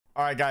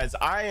All right, guys,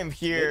 I am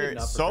here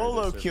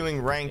solo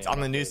queuing ranked on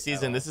the new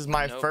season. This is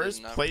my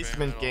first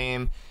placement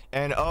game,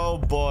 and oh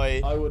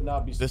boy, I would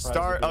not be the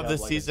start of the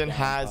season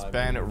has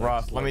been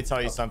rough. Let me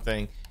tell you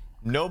something.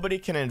 Nobody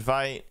can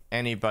invite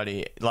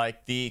anybody.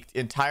 Like, the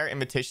entire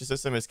invitation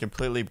system is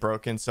completely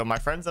broken. So my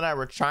friends and I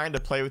were trying to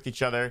play with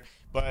each other,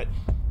 but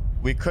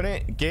we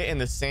couldn't get in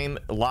the same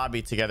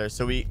lobby together.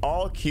 So we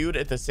all queued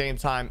at the same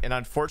time, and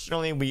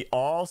unfortunately we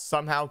all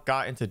somehow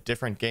got into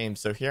different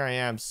games. So here I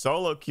am,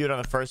 solo queued on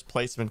the first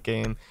placement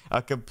game.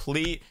 A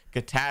complete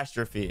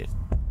catastrophe.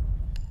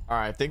 All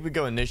right, I think we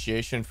go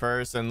initiation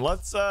first, and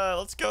let's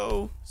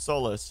go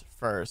Solus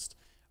first.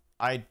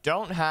 I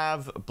don't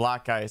have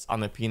black ice on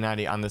the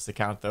P90 on this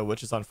account though,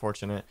 which is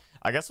unfortunate.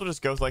 I guess we'll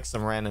just go with like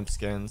some random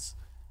skins.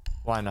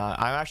 Why not?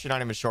 I'm actually not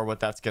even sure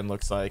what that skin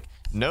looks like.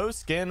 No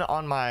skin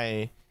on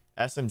my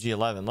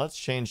SMG11. Let's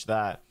change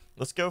that.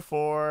 Let's go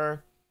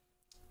for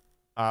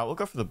we'll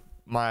go for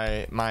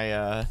my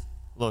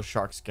little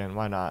shark skin.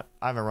 Why not?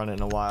 I haven't run it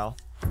in a while.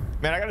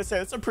 Man, I gotta say,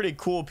 it's a pretty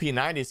cool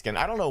P90 skin.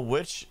 I don't know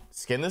which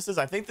skin this is.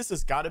 I think this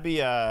has got to be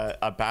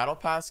a battle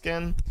pass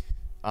skin.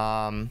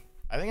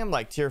 I think I'm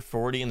like tier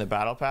 40 in the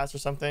battle pass or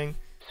something.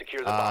 Secure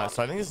the bomb.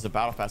 So I think this is a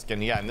battle pass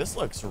skin. Yeah, and this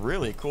looks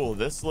really cool.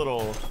 This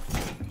little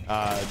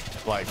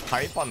like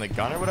pipe on the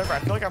gun or whatever. I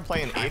feel like I'm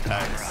playing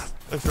Apex.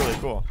 Looks really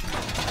cool.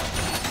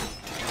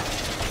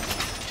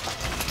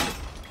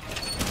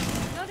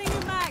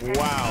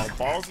 Wow,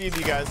 ballsy of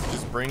you guys to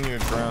just bring your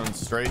drone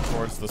straight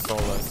towards the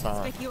Solus,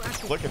 huh?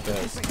 Look at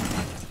this.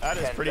 That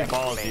is pretty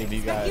ballsy of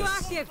you guys.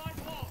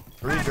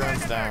 3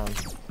 drones down.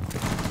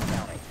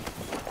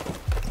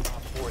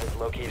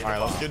 All right,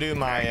 let's go do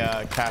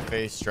my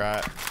cafe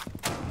strat.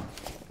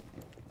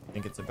 I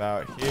think it's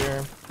about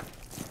here.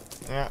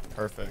 Yeah,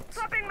 perfect.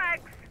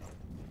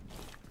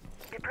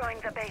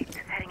 Deploying the bait,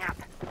 setting up.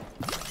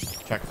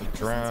 Check the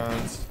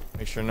drones.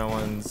 Make sure no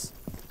one's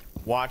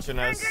watching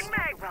us.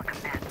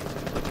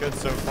 Look good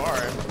so far.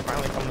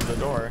 Finally come to the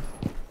door.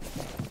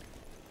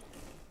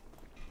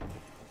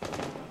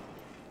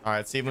 All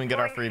right, see if we can get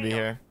our freebie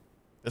here.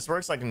 This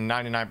works like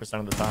 99%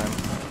 of the time.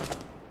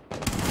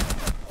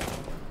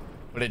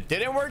 But it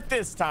didn't work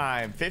this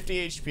time.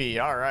 50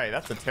 HP. All right,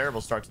 that's a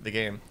terrible start to the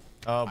game.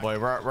 Oh boy,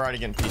 we're already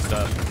getting pieced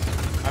up.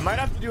 I might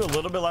have to do a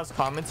little bit less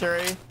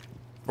commentary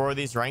for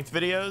these ranked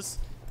videos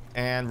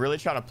and really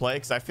try to play,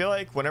 because I feel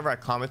like whenever I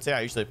commentate,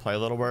 I usually play a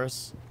little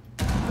worse.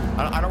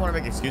 I don't want to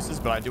make excuses,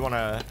 but I do want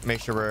to make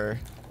sure we're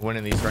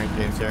winning these ranked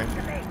games here.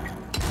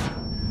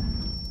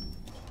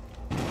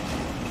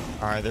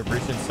 All right, they're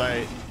breaching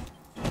sight.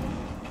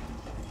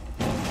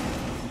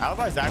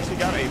 Alibi's actually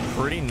got a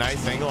pretty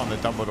nice angle on the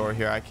double door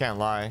here. I can't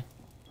lie.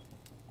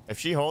 If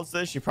she holds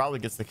this, she probably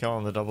gets the kill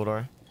on the double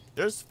door.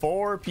 There's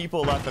 4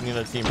 people left on the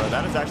other team, bro.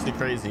 That is actually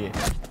crazy.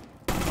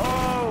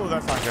 Oh,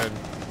 that's not good.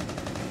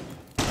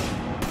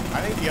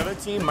 I think the other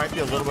team might be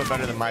a little bit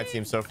better than my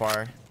team so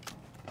far.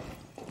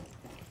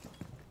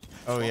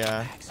 Oh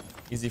yeah,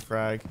 easy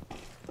frag.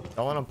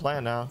 Don't let them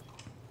plan now.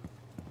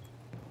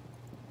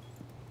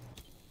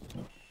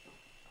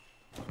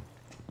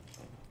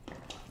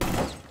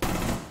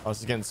 Oh, this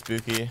is getting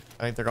spooky.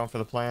 I think they're going for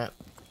the plant.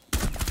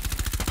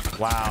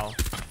 Wow.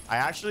 I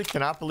actually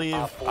cannot believe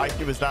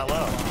IQ was that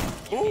low.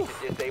 Ooh,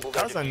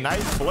 that was a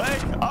nice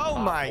flick. Oh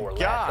my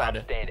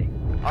god.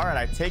 All right,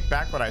 I take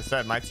back what I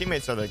said. My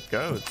teammates are the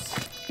goats.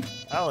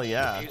 Hell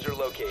yeah.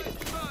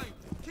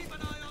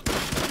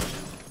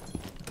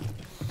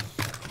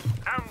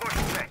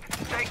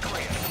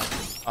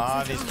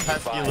 Ah, these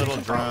pesky little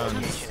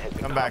drones.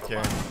 Come back here.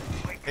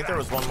 I think there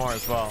was one more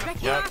as well.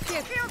 Yep.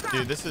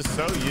 Dude, this is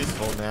so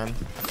useful, man.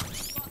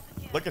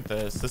 Look at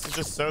this. This is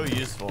just so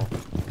useful.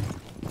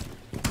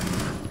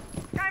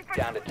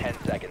 Down to 10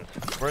 seconds.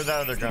 Where'd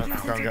that other drone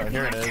go?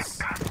 Here it is.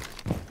 5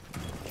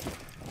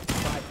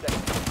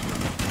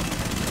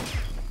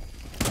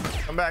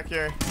 seconds. Come back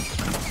here.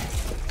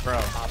 Bro,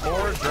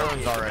 4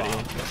 drones already.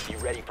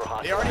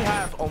 They already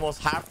have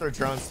almost half their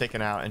drones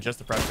taken out in just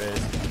the prep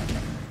phase.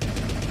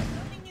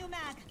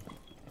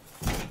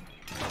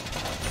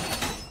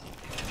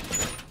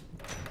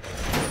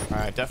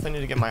 Alright, definitely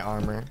need to get my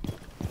armor.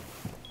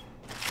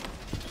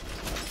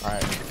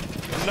 Alright.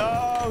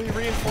 No, he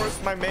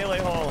reinforced my melee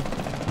hole.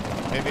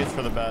 Maybe it's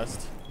for the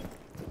best.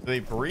 So they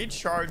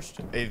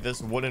breach-charged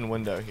this wooden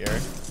window here.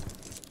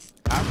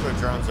 Half the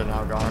drones are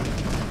now gone.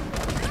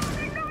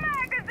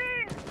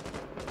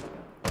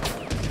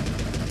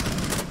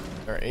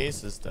 Their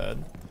ace is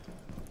dead.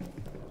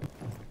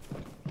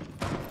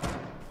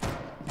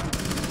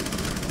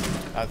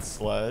 That's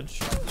Sledge.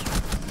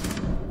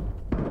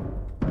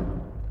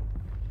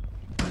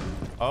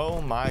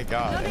 Oh my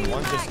god, and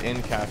one's just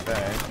in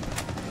cafe.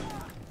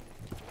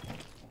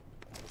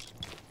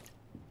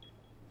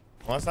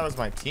 Unless that was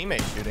my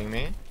teammate shooting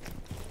me.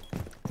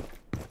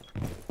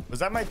 Was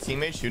that my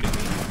teammate shooting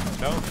me?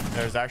 Nope,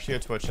 there's actually a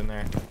Twitch in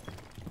there.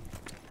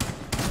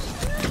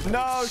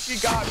 No, she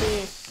got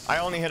me. I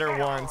only hit her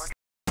once.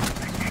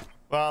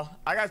 Well,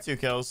 I got 2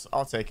 kills.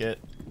 I'll take it.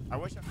 I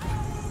wish I...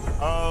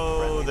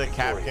 Oh, the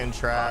Capcan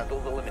trap.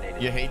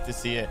 You hate to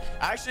see it.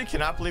 I actually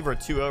cannot believe we're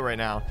 2-0 right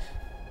now.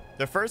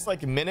 The first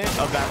like minute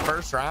of that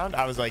first round,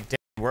 I was like,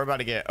 damn, we're about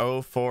to get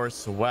 0-4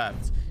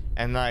 swept.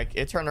 And like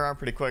it turned around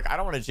pretty quick. I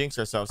don't want to jinx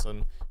ourselves,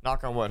 so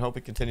knock on wood, hope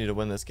we continue to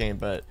win this game.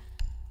 But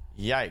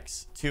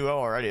yikes, 2-0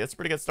 already. That's a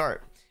pretty good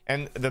start.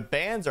 And the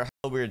bans are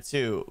hella weird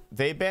too.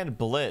 They banned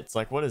Blitz.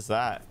 Like, what is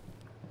that?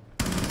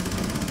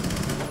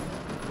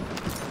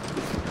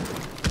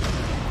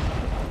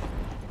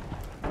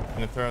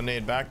 Gonna throw a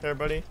nade back there,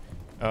 buddy?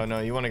 Oh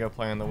no, you want to go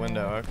play in the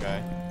window.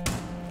 Okay.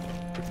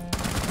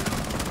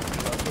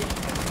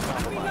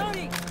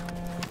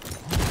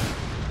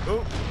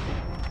 Oop.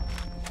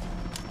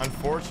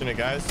 Unfortunate,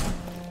 guys.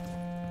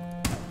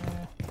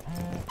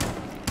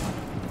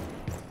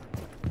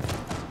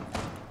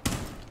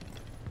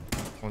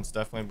 One's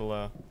definitely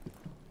below.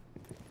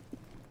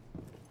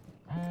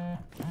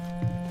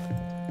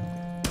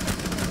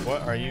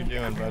 What are you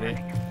doing, buddy?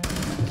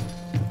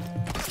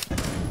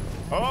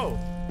 Oh!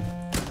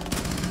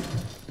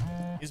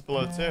 He's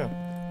below too.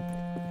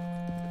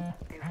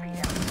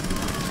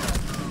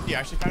 He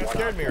actually kind of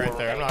scared me right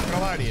there. I'm not gonna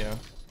lie to you.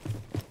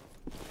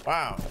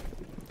 Wow.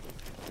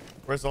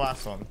 Where's the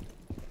last one?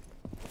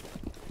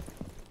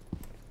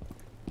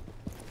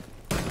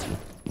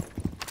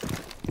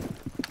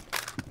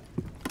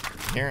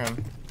 Hear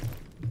him.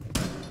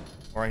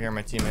 Or I hear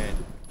my teammate.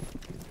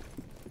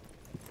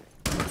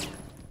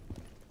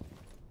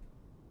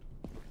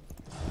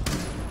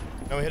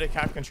 No, we hit a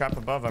Capcan trap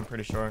above, I'm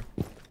pretty sure.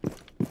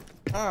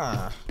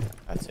 Ah,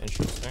 that's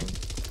interesting.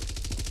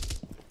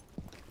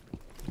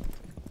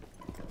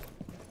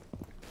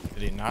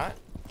 Did he not?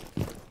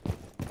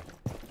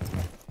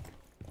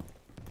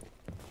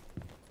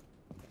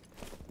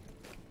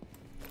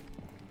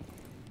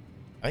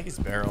 I think he's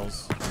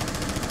barrels. I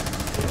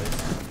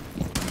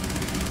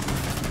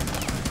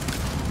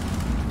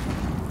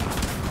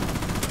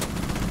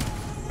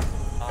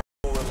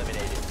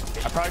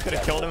probably could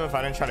have killed him if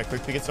I didn't try to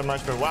quick peek it so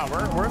much, but wow,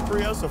 we're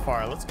 3-0 so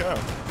far. Let's go.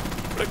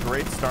 What a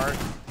great start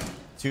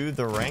to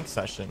the rank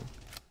session.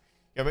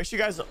 Yeah, make sure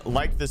you guys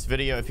like this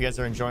video if you guys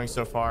are enjoying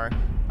so far.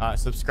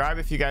 Subscribe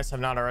if you guys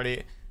have not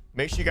already.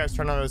 Make sure you guys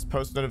turn on those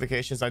post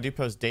notifications. I do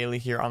post daily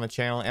here on the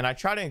channel, and I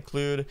try to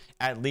include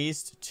at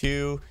least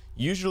 2,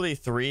 usually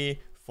 3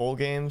 full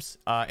games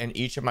in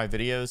each of my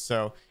videos.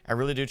 So I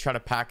really do try to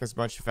pack as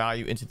much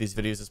value into these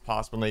videos as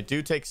possible, and they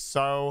do take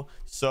so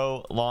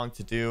long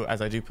to do,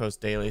 as I do post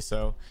daily.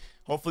 So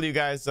hopefully you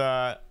guys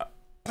are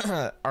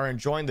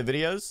enjoying the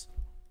videos,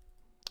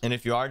 and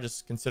if you are,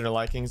 just consider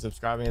liking,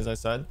 subscribing. As I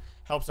said,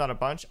 helps out a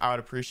bunch. I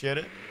would appreciate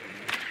it.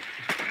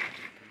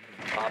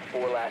 Top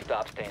 4 last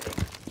stop standing.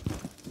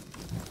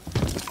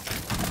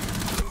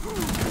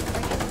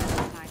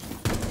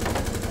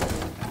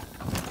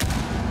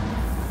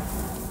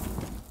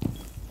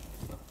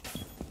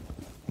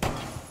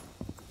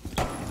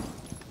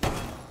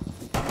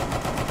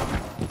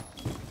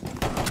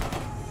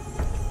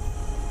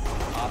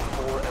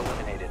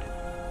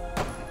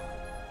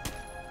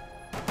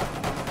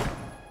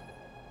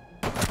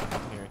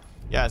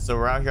 Yeah, so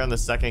we're out here on the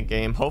second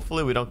game.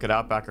 Hopefully we don't get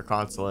Outback or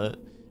Consulate.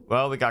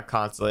 Well, we got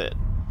Consulate.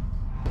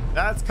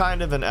 That's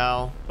kind of an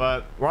L,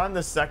 but we're on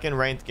the second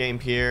ranked game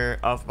here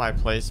of my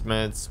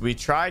placements. We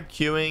tried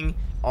queuing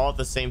all at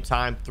the same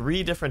time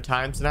 3 different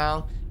times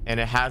now, and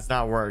it has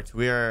not worked.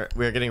 We are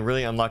getting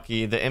really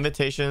unlucky. The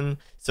invitation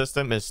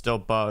system is still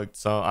bugged,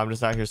 so I'm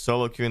just out here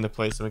solo queuing the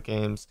placement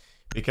games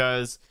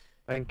because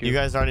thank you. You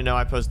guys already know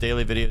I post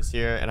daily videos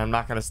here, and I'm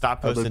not going to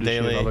stop posting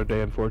daily. Another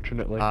day,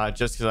 unfortunately.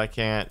 Just because I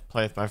can't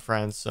play with my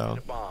friends. So,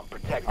 all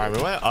right,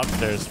 we went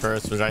upstairs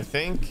first, which I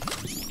think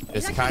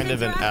is kind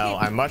of an L.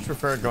 I much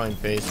prefer going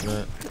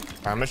basement. All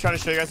right, I'm going to try to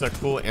show you guys a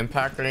cool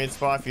impact grenade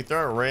spot. If you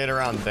throw it right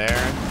around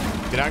there,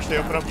 you can actually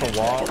open up the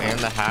wall and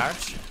the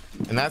hatch,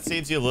 and that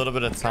saves you a little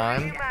bit of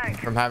time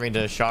from having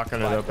to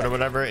shotgun it open or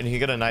whatever, and you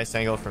get a nice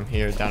angle from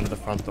here down to the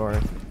front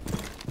door.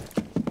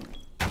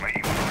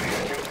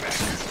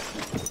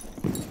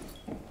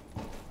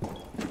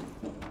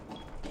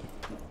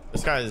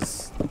 This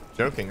guy's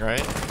joking,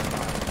 right?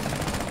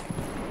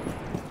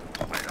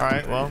 All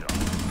right, well,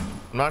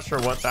 I'm not sure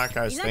what that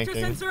guy's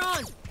thinking.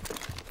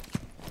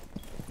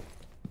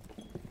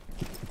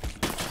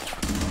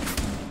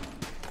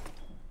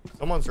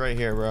 Someone's right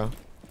here, bro.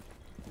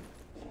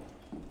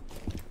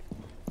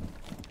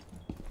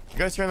 You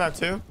guys hearing that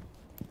too?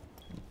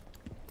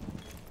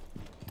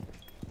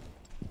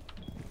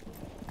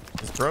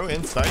 Is bro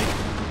in sight?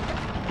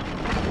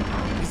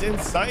 He's in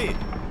sight.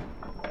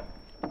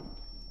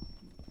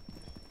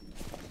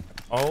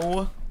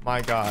 Oh my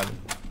god.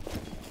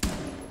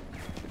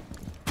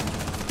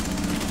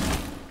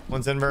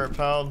 One's invert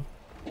repelled.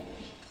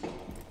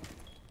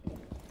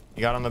 You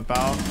got on the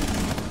bow.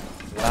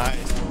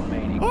 Nice.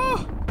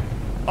 Oh!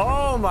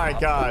 Oh my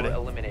god.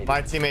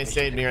 My teammate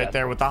saved me right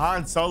there with the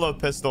Han Solo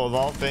pistol of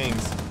all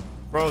things.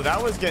 Bro,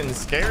 that was getting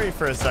scary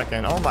for a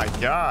second. Oh my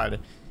god.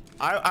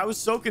 I was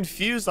so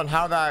confused on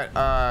how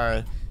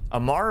that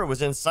Amara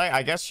was in sight.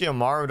 I guess she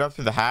Amaru'd up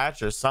through the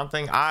hatch or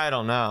something. I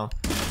don't know.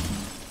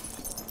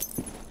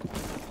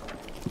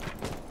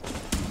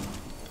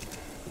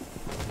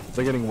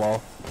 They're getting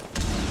wall.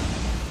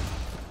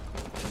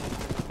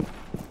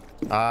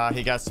 Ah,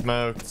 he got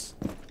smoked.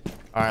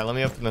 All right, let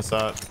me open this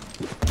up.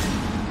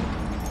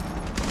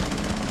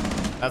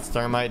 That's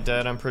thermite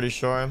dead, I'm pretty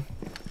sure.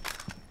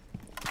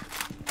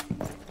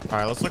 All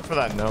right, let's look for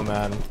that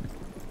nomad.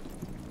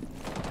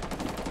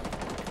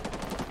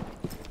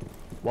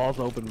 Wall's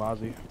open,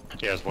 Mozzie.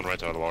 Yeah, there's one right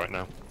there on the wall right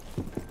now.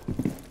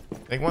 I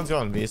think one's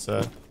going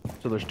Visa.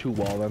 So there's 2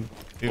 wall then.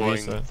 Two Going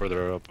Visa.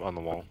 further up on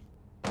the wall.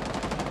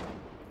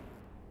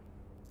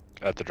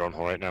 At the drone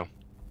hole right now.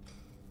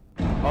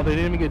 Oh, they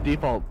didn't even get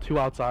default. 2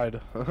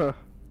 outside.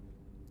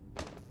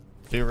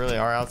 You really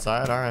are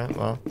outside? All right,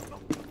 well.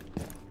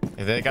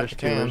 If they got There's the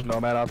 2. There's cam,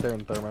 nomad out there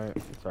and thermite.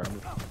 Sorry.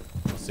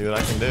 see what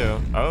I can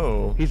do.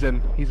 Oh, He's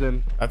in. He's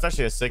in. that's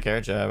actually a sick air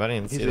jab. I didn't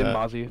even He's see in, that.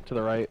 Mozzie, to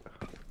the right.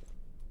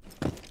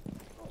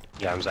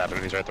 Yeah, I'm zapping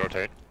him. He's right to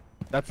rotate.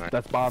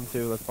 That's bomb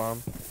too. That's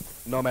bomb.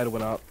 Nomad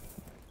went up.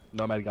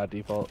 Nomad got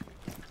default.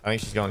 I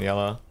think she's going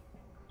yellow.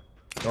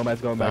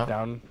 Nomad's going No. back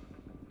down.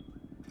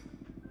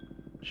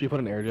 She put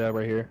an air jab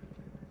right here.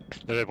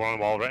 There's one on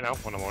the wall right now.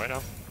 One on the wall right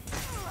now.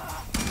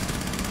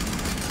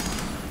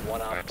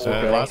 One on So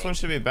 4. the last one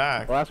should be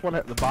back. The last one,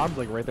 the bomb's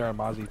like right there on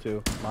Mozzie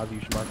too. Mozzie,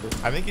 you should mark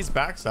it. I think he's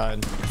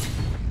backside.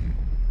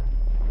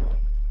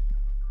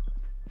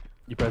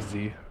 You press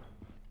Z.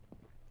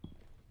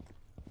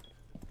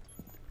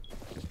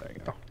 There you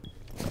go.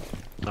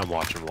 I'm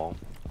watching wall.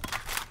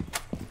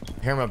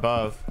 I hear him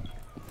above.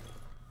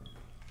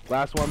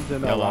 Last one's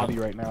in the Yellow. lobby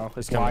right now.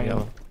 It's He's coming flying.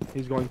 yellow.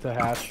 He's going to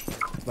hatch.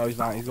 No, he's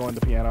not. He's going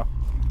to piano.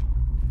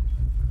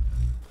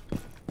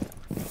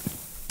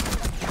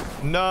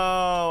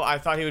 No, I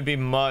thought he would be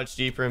much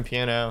deeper in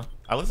piano.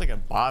 I look like a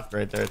bot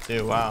right there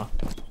too. Wow.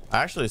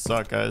 I actually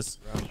suck, guys.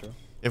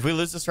 If we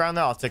lose this round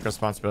though, I'll take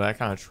responsibility. I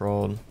kind of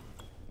trolled.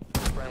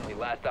 Friendly,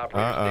 last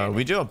operator standing.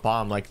 We do a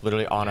bomb like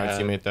literally on our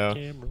teammate though.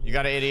 You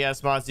got an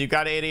ADS, Moz. You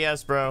got an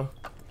ADS, bro.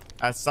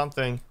 That's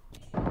something.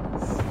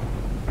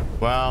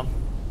 Well,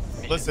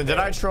 listen, did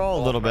I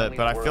troll a little bit?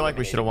 But I feel like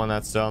we should have won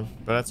that still.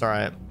 But that's all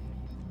right.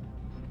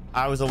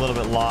 I was a little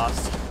bit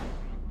lost.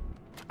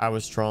 I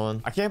was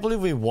trolling. I can't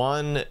believe we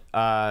won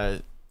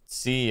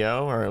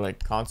CEO or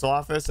like console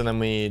office and then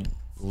we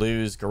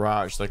lose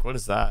garage. Like, what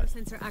is that?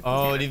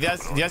 Oh, did you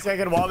guys think I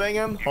could wallbang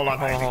him? Hold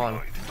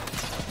on.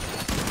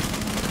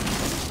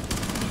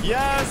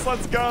 Yes,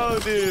 let's go,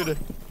 dude.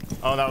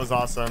 Oh, that was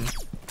awesome.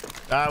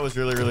 That was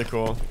really, really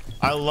cool.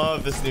 I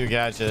love this new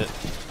gadget.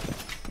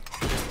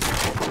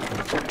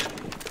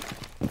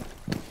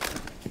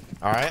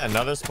 All right,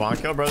 another spawn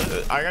kill,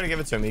 brother. I gotta give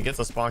it to him. He gets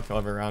a spawn kill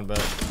every round, but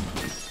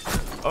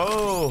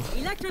oh,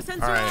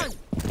 all right.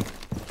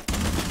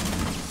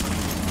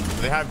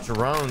 They have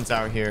drones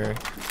out here.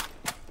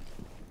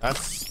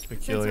 That's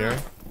peculiar.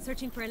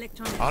 Searching for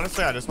electronics.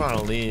 Honestly, I just want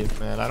to leave,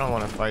 man. I don't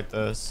want to fight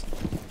this.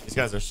 These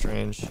guys are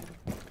strange.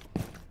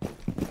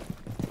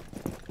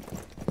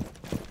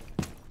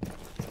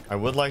 I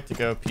would like to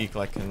go peek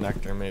like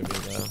connector maybe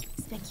though.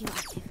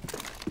 Speculative.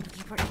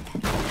 Looking for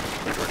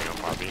They're running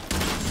on lobby.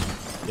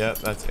 Yep,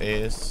 that's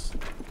ace.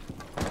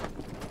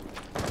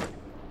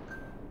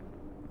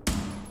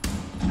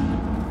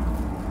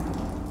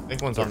 I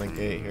think one's on the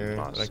gate here,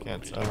 but I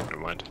can't tell. Never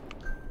mind.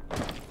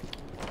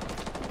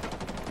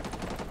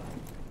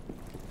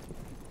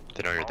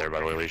 They know you're there, by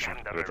the way, Leisha.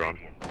 With a drone.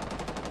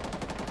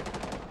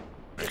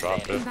 They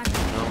dropped it.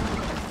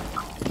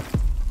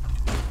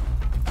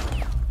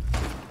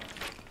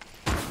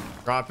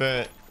 Drop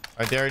it.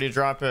 I dare you to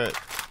drop it.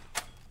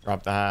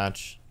 Drop the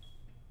hatch.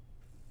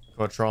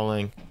 Go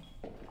trolling.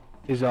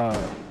 He's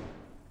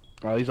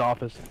he's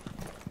office.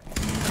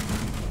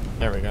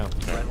 There we go.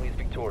 Friendly's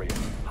victorious.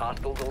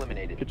 Hostiles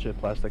eliminated. Good shit,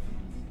 plastic.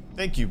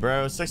 Thank you,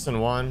 bro.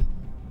 6-1.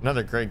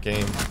 Another great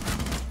game.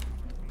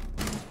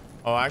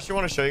 Oh, I actually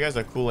want to show you guys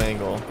a cool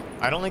angle.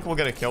 I don't think we'll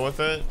get a kill with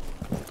it,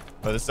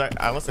 but it's like,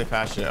 unless they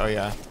patch it. Oh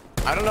yeah.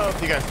 I don't know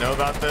if you guys know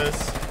about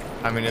this.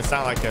 I mean, it's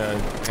not like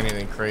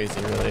anything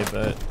crazy really,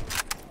 but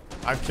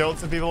I've killed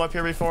some people up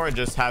here before and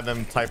just had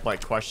them type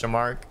like question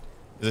mark.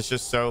 It's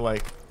just so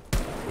like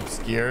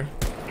obscure.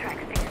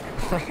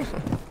 All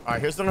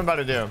right, here's what I'm about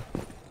to do.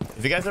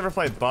 If you guys ever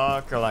play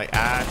Buck or like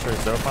Ash or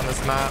Zope on this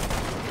map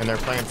and they're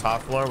playing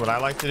top floor, what I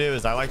like to do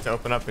is I like to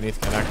open up beneath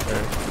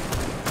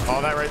connector.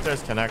 All that right there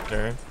is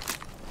connector.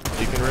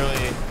 You can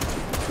really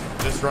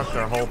disrupt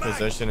their whole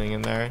positioning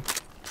in there.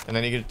 And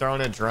then you can throw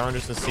in a drone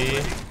just to see.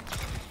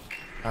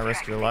 Not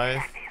risk your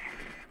life.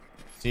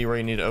 See where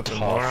you need to open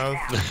more of.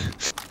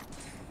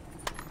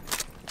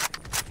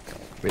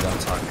 We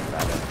don't talk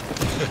about it.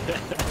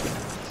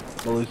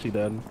 Lucy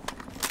dead.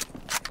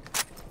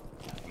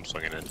 I'm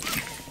swinging in.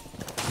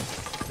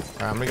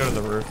 Alright, I'm gonna go to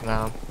the roof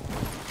now.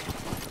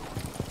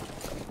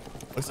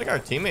 Looks like our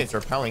teammates are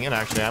repelling in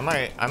actually. I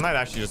might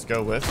actually just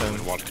go with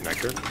them. Watch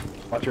connector.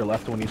 Watch your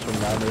left when you swing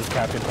down. There's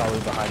Captain probably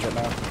behind it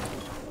now.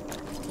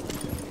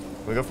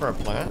 Can we go for a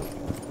plant?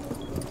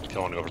 If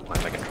you want to go for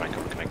plant, I can try and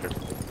cover connector.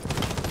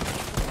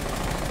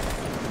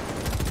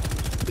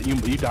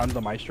 You downed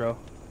the Maestro.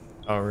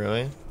 Oh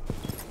really?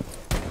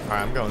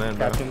 Alright, I'm going in,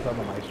 bro. Captain's on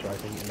the Maestro, I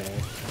think, in A.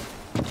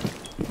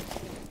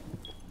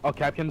 Oh,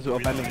 Captain's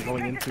bending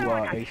going into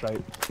A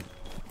site.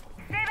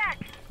 Stay back.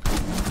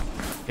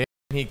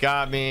 He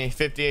got me.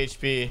 50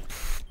 HP.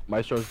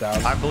 Maestro's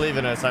down. I believe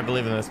in us. I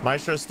believe in this.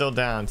 Maestro's still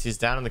down. He's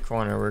down in the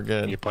corner. We're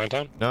good. You playing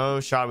time? No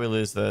shot we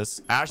lose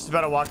this. Ash is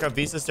about to walk up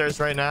Visa stairs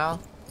right now.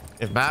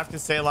 If Mav can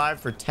stay alive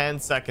for 10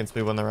 seconds,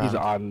 we win the round. He's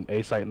on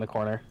A site in the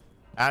corner.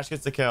 Ash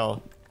gets the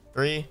kill.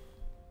 3,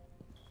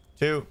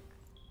 2,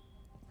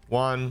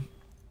 1.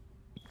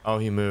 Oh,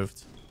 he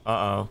moved.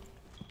 Uh-oh.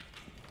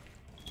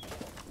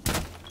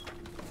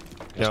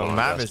 Yo,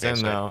 Mav is in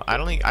though. I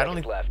don't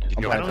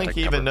think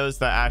he even knows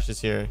that Ash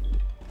is here.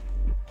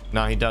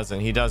 No, he doesn't.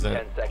 He doesn't.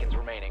 10 seconds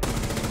remaining.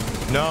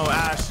 No,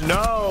 Ash,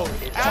 no!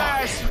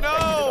 Ash,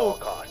 no!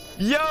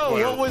 Yo,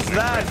 what was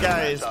that,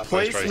 guys?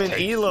 Placement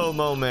elo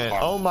moment.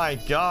 Oh my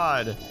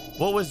god.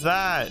 What was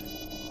that?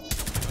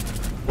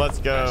 Let's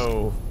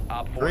go.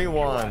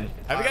 3-1.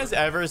 Have you guys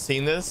ever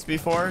seen this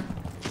before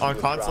on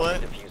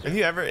consulate? Have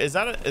you ever? Is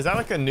that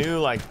like a new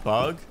like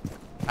bug?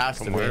 Has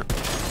to be. All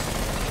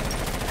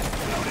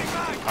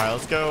right,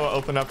 let's go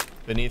open up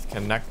beneath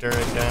connector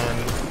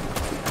again.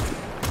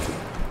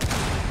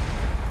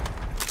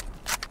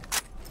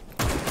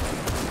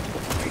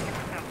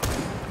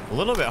 A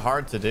little bit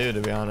hard to do,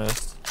 to be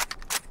honest.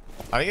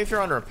 I think if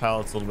you're on rappel,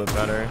 it's a little bit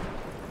better.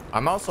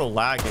 I'm also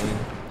lagging,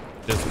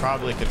 which is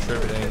probably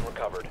contributing.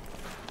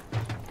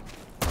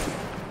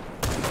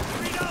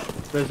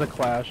 There's a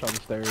clash on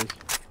stairs. All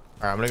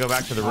right, I'm gonna go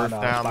back to the roof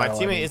now. My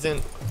teammate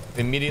isn't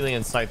immediately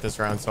in sight this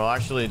round, so I'll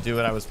actually do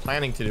what I was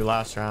planning to do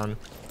last round,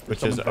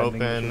 which is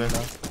open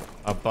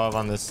above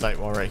on this site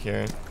wall right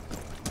here.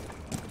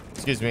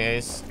 Excuse me,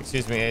 Ace.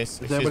 Excuse me,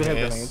 Ace. Excuse me,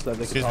 Ace.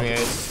 Excuse me,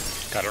 Ace.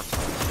 Got her.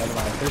 Never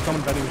mind. There's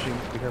someone vending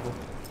machines. Be careful.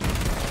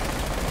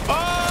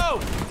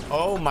 Oh!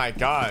 Oh my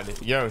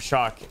god. Yo,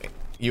 Shawk.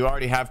 You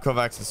already have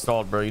Kovacs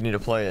installed, bro. You need to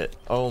play it.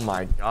 Oh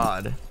my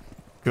god.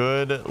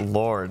 Good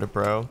lord,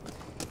 bro.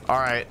 All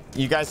right.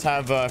 You guys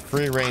have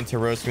free reign to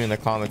roast me in the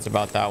comments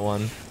about that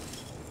one.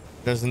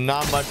 There's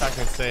not much I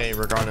can say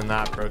regarding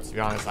that, bro, to be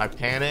honest. I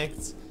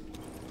panicked.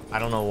 I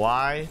don't know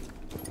why.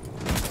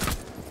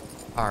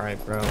 All right,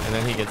 bro. And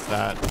then he gets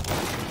that.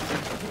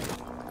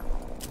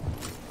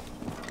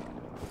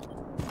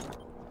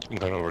 I'm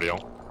going over to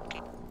y'all.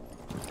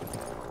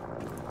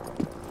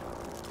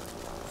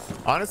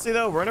 Honestly,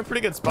 though, we're in a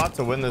pretty good spot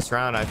to win this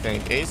round, I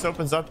think. Ace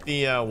opens up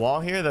the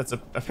wall here that's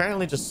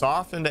apparently just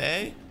soft into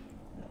A.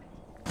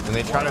 And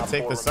they try to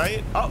take the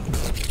site. Oh!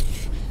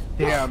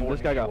 Damn,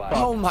 this guy got fucked.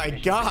 Oh my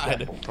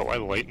god! But why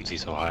the latency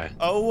so high?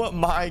 Oh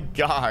my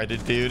god,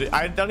 dude.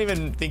 I don't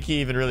even think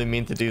he even really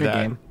meant to do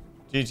that.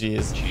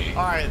 GG's.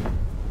 All right.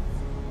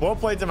 Well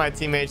played to my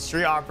teammates.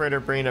 Street operator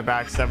bringing it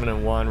back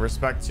 7-1.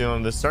 Respect to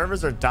him. The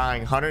servers are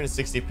dying.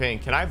 160 ping.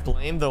 Can I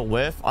blame the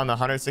whiff on the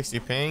 160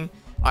 ping?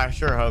 I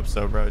sure hope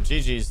so, bro.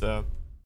 GG's though.